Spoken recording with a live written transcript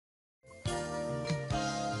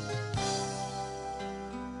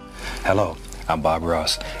Hello, I'm Bob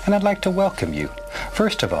Ross, and I'd like to welcome you.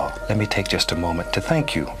 First of all, let me take just a moment to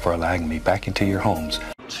thank you for allowing me back into your homes.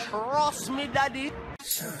 Trust me, Daddy.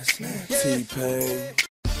 T-Pain.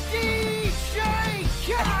 DJ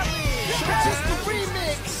Khaled. Just the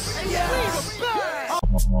remix. Yes.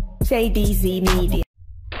 JDZ Media.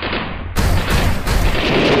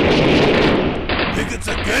 Think it's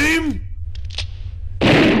a game?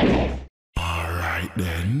 Alright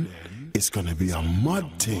then, it's gonna be a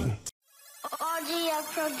mud thing. RGF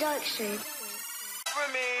Production.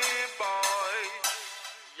 Me boy.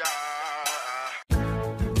 Yeah.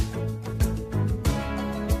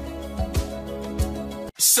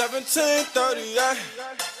 1738.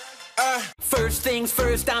 First things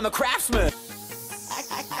first, I'm a craftsman.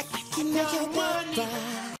 I can make your money.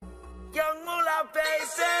 Young Moolah,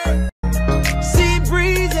 baby. Sea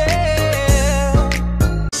breezy.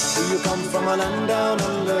 You come from a land down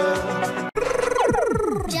under.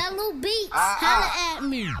 Jello Beats. Holla at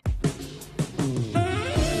me.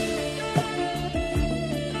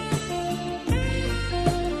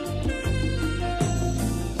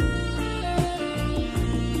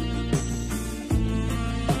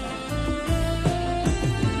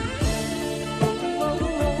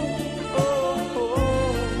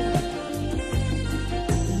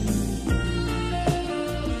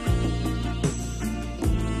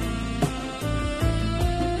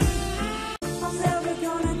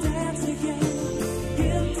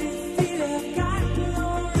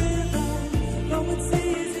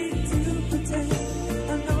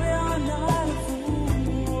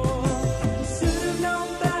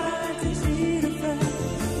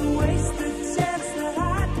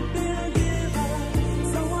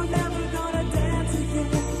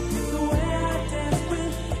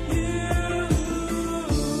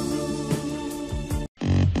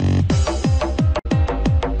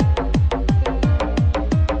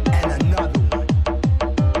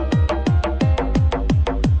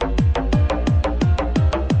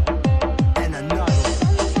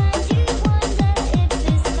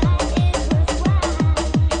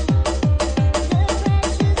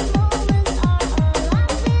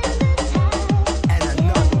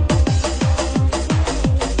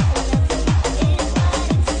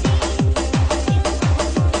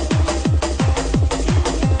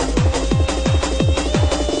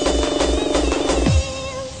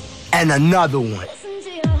 And another one.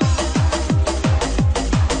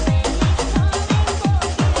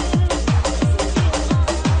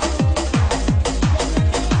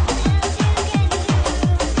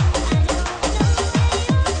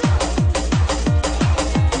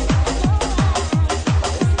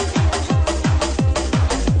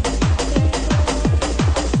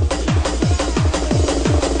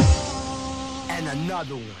 And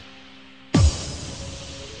another one.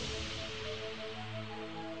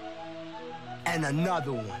 And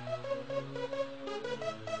another one.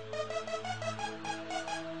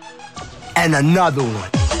 And another one.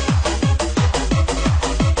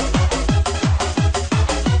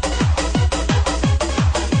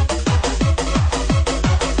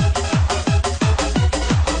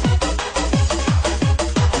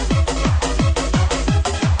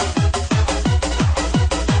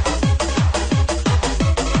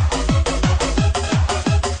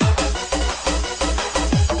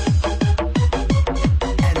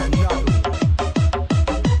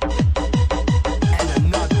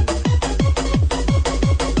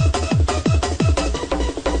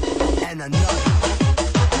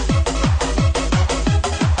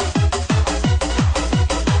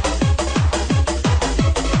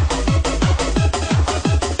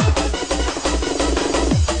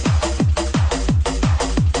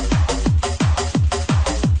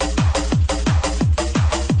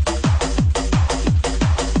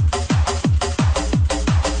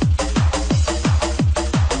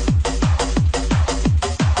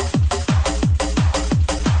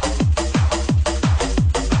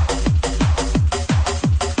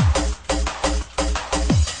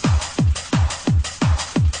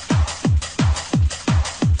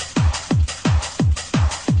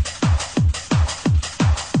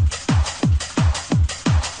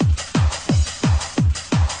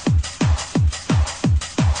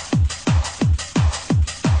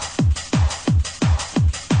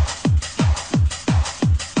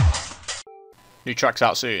 New track's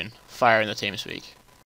out soon. Fire in the TeamSpeak.